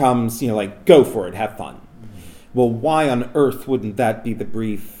brief becomes, like, go for it, have fun. Well, why on earth wouldn't that be the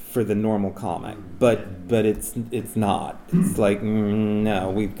brief for the normal comic? But it's not. It's like, no,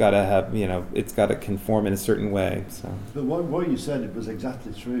 we've got to have, it's got to conform in a certain way. So. But what you said, it was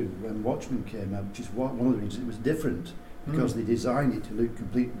exactly true when Watchmen came out, which is one of the reasons it was different. Because they designed it to look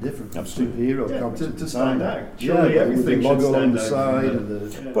completely different from superhero comics to stand out. Yeah, everything with the logo on the should side. stand out.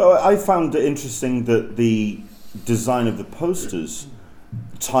 And the Well, I found it interesting that the design of the posters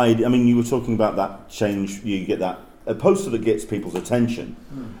tied. I mean, you were talking about that change. You get a poster that gets people's attention,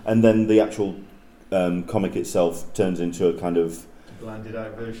 and then the actual comic itself turns into a kind of blended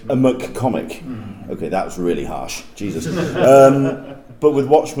out version. a muck comic. Okay, that was really harsh. Jesus. But with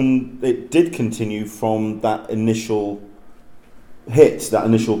Watchmen, it did continue from that initial hit, that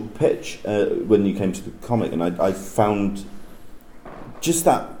initial pitch when you came to the comic, and I found just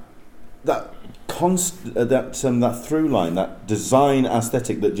that through line, that design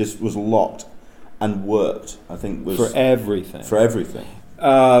aesthetic that just was locked and worked. I think was For everything.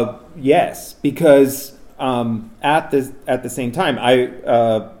 Yes, because at the same time,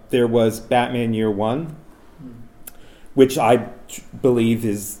 there was Batman Year One, which I believe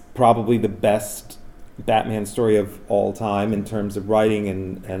is probably the best Batman story of all time in terms of writing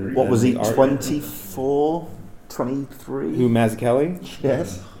and what was he? art. 24, 23. Who, Mazzucchelli?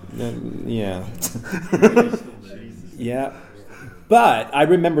 Yes. Yeah. Yeah. But I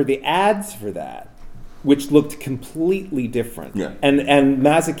remember the ads for that, which looked completely different. Yeah. And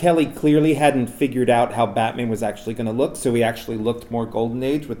Mazzucchelli clearly hadn't figured out how Batman was actually going to look, so he actually looked more Golden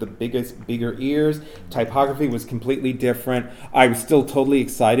Age with the bigger ears. Typography was completely different. I was still totally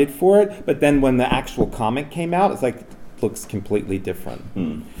excited for it, but then when the actual comic came out, it's like, it looks completely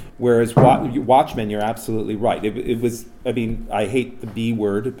different. Whereas Watchmen, you're absolutely right. It was, I mean, I hate the B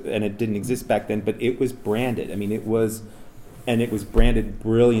word, and it didn't exist back then, but it was branded. I mean, it was branded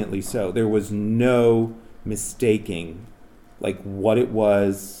brilliantly so. There was no mistaking, like, what it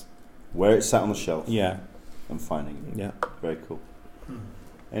was. Where it sat on the shelf. Yeah. And finding it. Yeah. Very cool.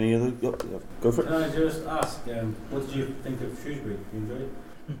 Any other? Go for it. Can I just ask, what did you think of Shrewsbury? You enjoyed it?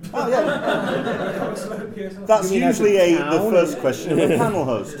 Oh, yeah. That's You mean as a usually the town? first question of a panel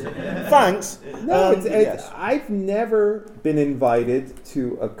host. Thanks. No, yes. I've never been invited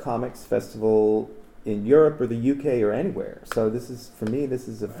to a comics festival in Europe or the UK or anywhere. So this is, for me, this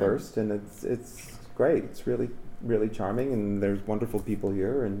is a first, and it's great. It's really, really charming, and there's wonderful people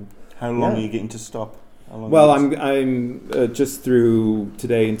here. And How long are you getting to stop? How long well, is it? I'm just through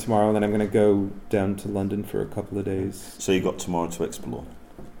today and tomorrow, and then I'm going to go down to London for a couple of days. So you got tomorrow to explore.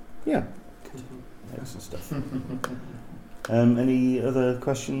 Yeah. Excellent stuff. Any other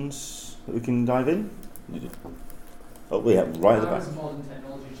questions that we can dive in? Oh, we have right at the How back. has modern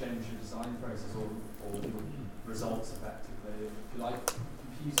technology changed your design process or your results effectively? Do you like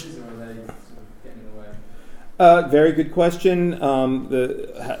computers, or are they sort of getting in the way? Very good question.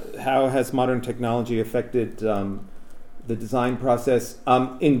 How has modern technology affected the design process?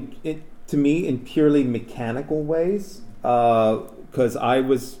 To me, in purely mechanical ways, because I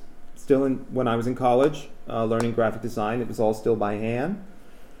was still when I was in college learning graphic design, it was all still by hand,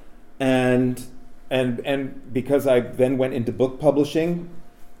 and because I then went into book publishing,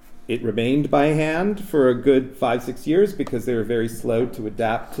 it remained by hand for a good 5-6 years because they were very slow to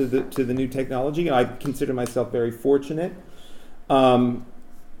adapt to the new technology. I consider myself very fortunate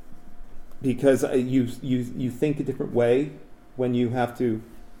because you think a different way when you have to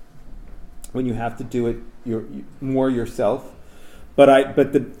do it more yourself. But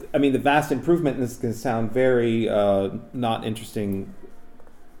the vast improvement, and this is going to sound very not interesting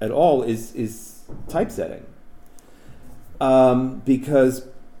at all, is typesetting. Because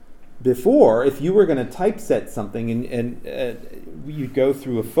before, if you were going to typeset something and you'd go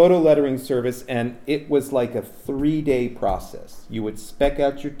through a photo lettering service, and it was like a 3-day process. You would spec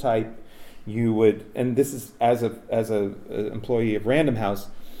out your type, and this is as a employee of Random House,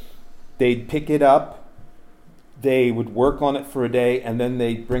 they'd pick it up, they would work on it for a day, and then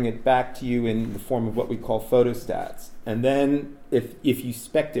they'd bring it back to you in the form of what we call photostats. And then if you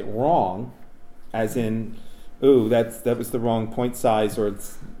spec'd it wrong, as in, that was the wrong point size, or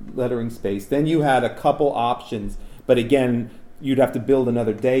lettering space. Then you had a couple options, but again, you'd have to build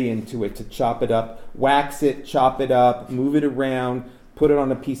another day into it to chop it up, wax it, chop it up, move it around, put it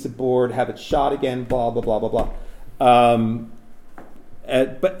on a piece of board, have it shot again, blah, blah, blah, blah, blah.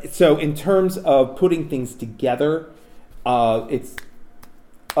 But so in terms of putting things together, it's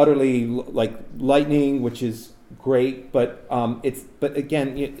utterly like lightning, which is great, but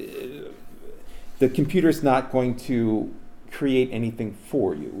again, the computer's not going to create anything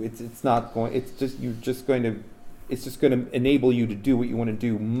for you. It's just going to enable you to do what you want to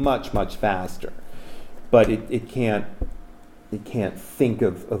do much, much faster. But it can't think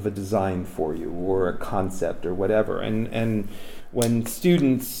of a design for you or a concept or whatever. And when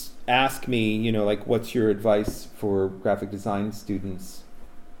students ask me, like, what's your advice for graphic design students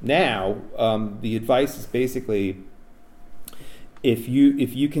now? The advice is basically, if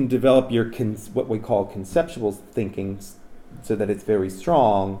you can develop your what we call conceptual thinking so that it's very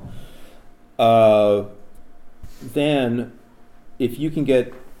strong, then if you can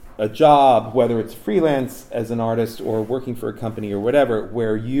get a job, whether it's freelance as an artist or working for a company or whatever,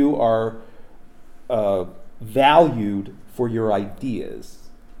 where you are valued for your ideas,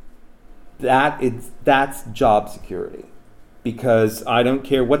 that's job security. Because I don't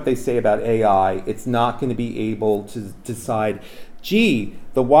care what they say about AI, it's not going to be able to decide, gee,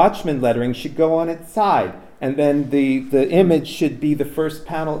 the Watchmen lettering should go on its side, and then the image should be the first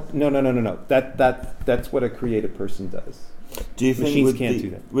panel. No. That's what a creative person does. Do you think machines can't do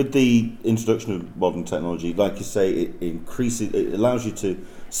that? With the introduction of modern technology, like you say, it allows you to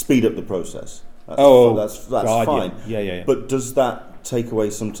speed up the process. That's fine. Yeah. But does that take away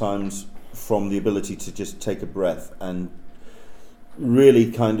sometimes from the ability to just take a breath and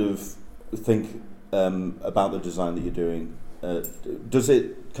really kind of think about the design that you're doing? Does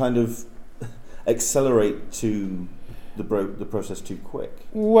it kind of accelerate to the process too quick?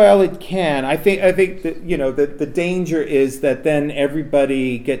 Well, it can. I think that the danger is that then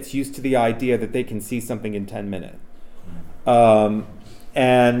everybody gets used to the idea that they can see something in 10 minutes.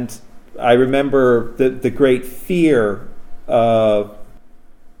 And I remember the great fear for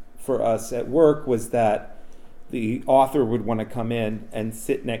us at work was that the author would want to come in and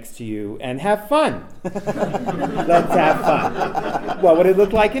sit next to you and have fun. Let's have fun. What would it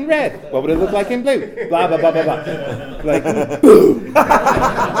look like in red? What would it look like in blue? Blah, blah, blah, blah, blah. Like, boom.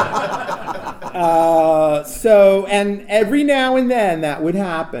 And every now and then that would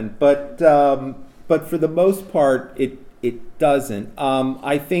happen. But for the most part, it doesn't.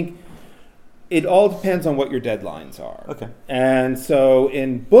 I think it all depends on what your deadlines are. Okay. And so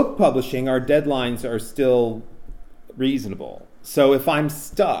in book publishing, our deadlines are still reasonable. So if I'm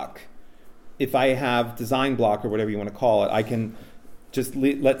stuck, if I have design block or whatever you want to call it, I can just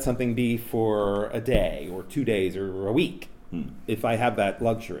let something be for a day or 2 days or a week, if I have that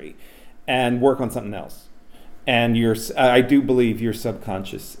luxury, and work on something else. And I do believe your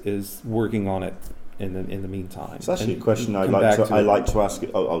subconscious is working on it in the meantime. It's actually a question I like to ask.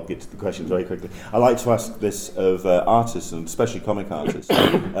 I'll get to the question very quickly. I like to ask this of artists, and especially comic artists,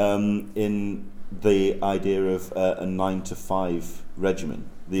 in the idea of a 9-to-5 regimen,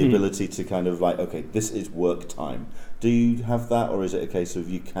 the ability to kind of like, okay, this is work time. Do you have that, or is it a case of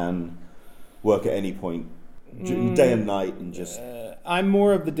you can work at any point, day and night, and just? I'm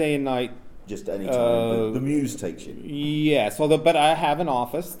more of the day and night. Just any time. The muse takes you. Yes, but I have an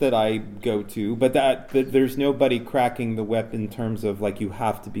office that I go to, but there's nobody cracking the whip in terms of like you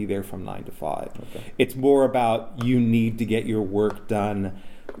have to be there from 9 to 5. Okay. It's more about you need to get your work done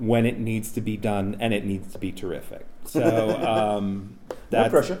when it needs to be done, and it needs to be terrific. So no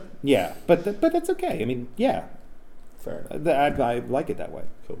pressure. Yeah, but that's okay. I mean, yeah, fair enough. I like it that way.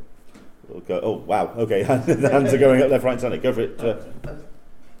 Cool. We'll go. Oh wow. Okay, the hands are going up left, right, and centre. Go for it.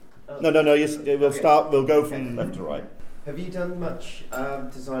 No. Yes, we'll start. We'll go from left to right. Have you done much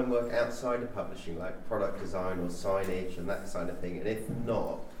design work outside of publishing, like product design or signage and that kind of thing? And if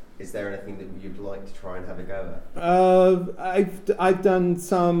not, is there anything that you'd like to try and have a go at? I've done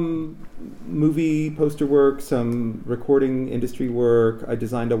some movie poster work, some recording industry work. I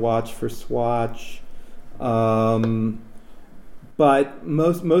designed a watch for Swatch, but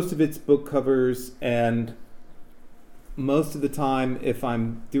most of it's book covers, and most of the time, if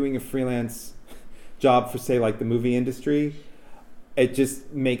I'm doing a freelance job for, say, like the movie industry, it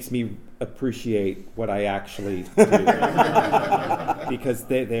just makes me appreciate what I actually do because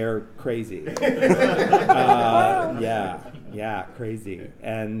they're crazy. Yeah, crazy,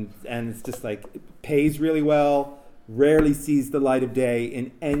 and it's just like it pays really well, rarely sees the light of day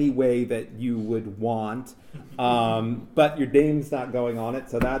in any way that you would want. But your name's not going on it,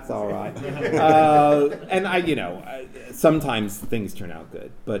 so that's all right. And sometimes things turn out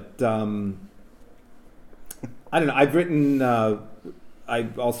good, but I don't know. I've written. I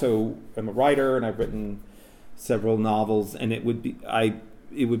also am a writer, and I've written several novels, and it would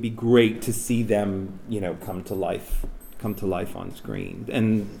be great to see them, come to life on screen.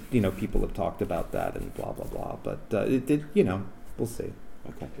 And people have talked about that and blah blah blah. But we'll see.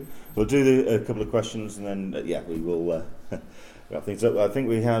 Okay, we'll do a couple of questions, and then we will wrap things up. I think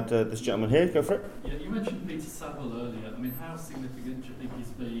we had this gentleman here. Go for it. Yeah, you mentioned Peter Saville earlier. I mean, how significant do you think he's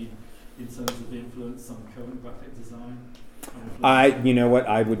been in terms of the influence on current graphic design? You know what?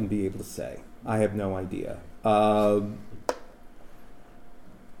 I wouldn't be able to say. I have no idea. And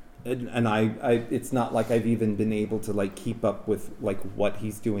I it's not like I've even been able to keep up with what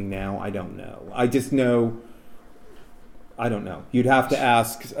he's doing now. I don't know. I just know. I don't know. You'd have to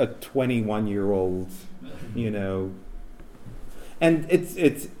ask a 21-year-old, And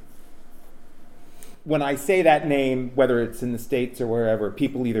it's when I say that name, whether it's in the States or wherever,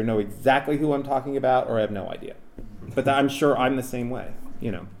 people either know exactly who I'm talking about or have no idea. But I'm sure I'm the same way,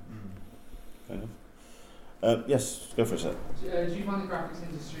 Yes, go for a sec. Do you find the graphics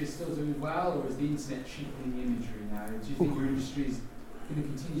industry is still doing well, or is the internet cheapening the imagery now? Do you think your industry is going to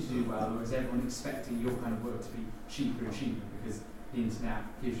continue to do well, or is everyone expecting your kind of work to be cheaper and cheaper because the internet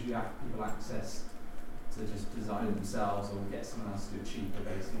gives you people access to just design it themselves or get someone else to do it cheaper,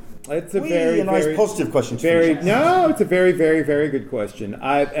 basically? It's a very nice positive question. It's a very, very, very good question.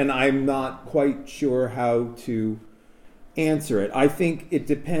 I'm not quite sure how to answer it. I think it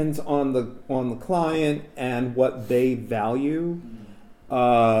depends on the client and what they value,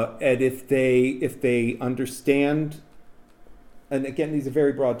 and if they understand. And again, these are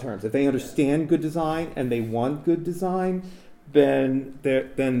very broad terms. If they understand good design and they want good design, then they're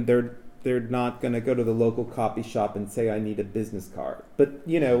not going to go to the local copy shop and say, I need a business card. But,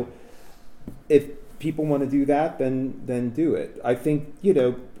 if people want to do that, then do it. I think,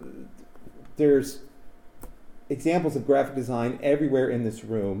 there's examples of graphic design everywhere in this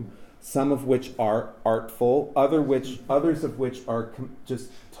room, some of which are artful, others of which are just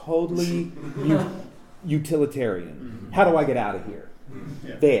totally utilitarian. How do I get out of here?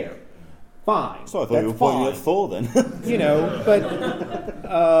 Yeah. There. Fine. So I thought you were pointing at Thor then.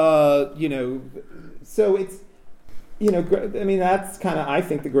 So it's, that's kind of, I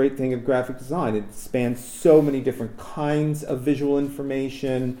think, the great thing of graphic design. It spans so many different kinds of visual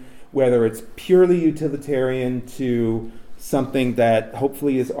information, whether it's purely utilitarian to something that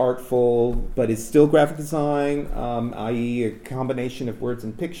hopefully is artful but is still graphic design, i.e. a combination of words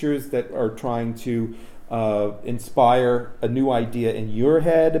and pictures that are trying to inspire a new idea in your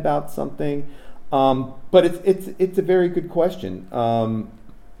head about something. But it's a very good question,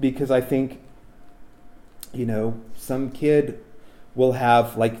 because I think, some kid will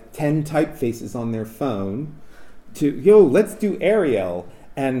have 10 typefaces on their phone let's do Arial.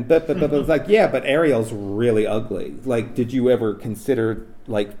 And but it's but Arial's really ugly. Did you ever consider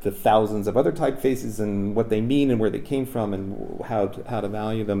the thousands of other typefaces and what they mean and where they came from and how to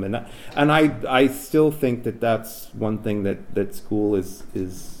value them? And I still think that's one thing that school is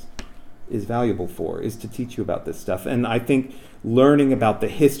valuable for, is to teach you about this stuff. And I think learning about the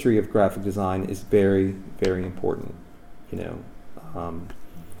history of graphic design is very, very important.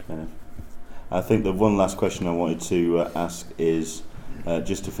 I think the one last question I wanted to ask is,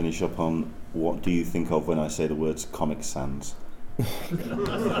 just to finish up on, what do you think of when I say the words Comic Sans?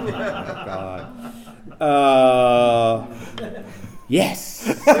 God. Yes.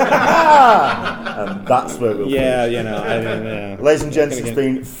 And that's where we'll finish. Ladies and gents, it's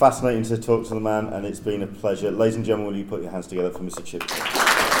been fascinating to talk to the man, and it's been a pleasure. Ladies and gentlemen, will you put your hands together for Mr. Chip?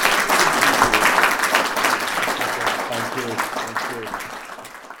 Thank you.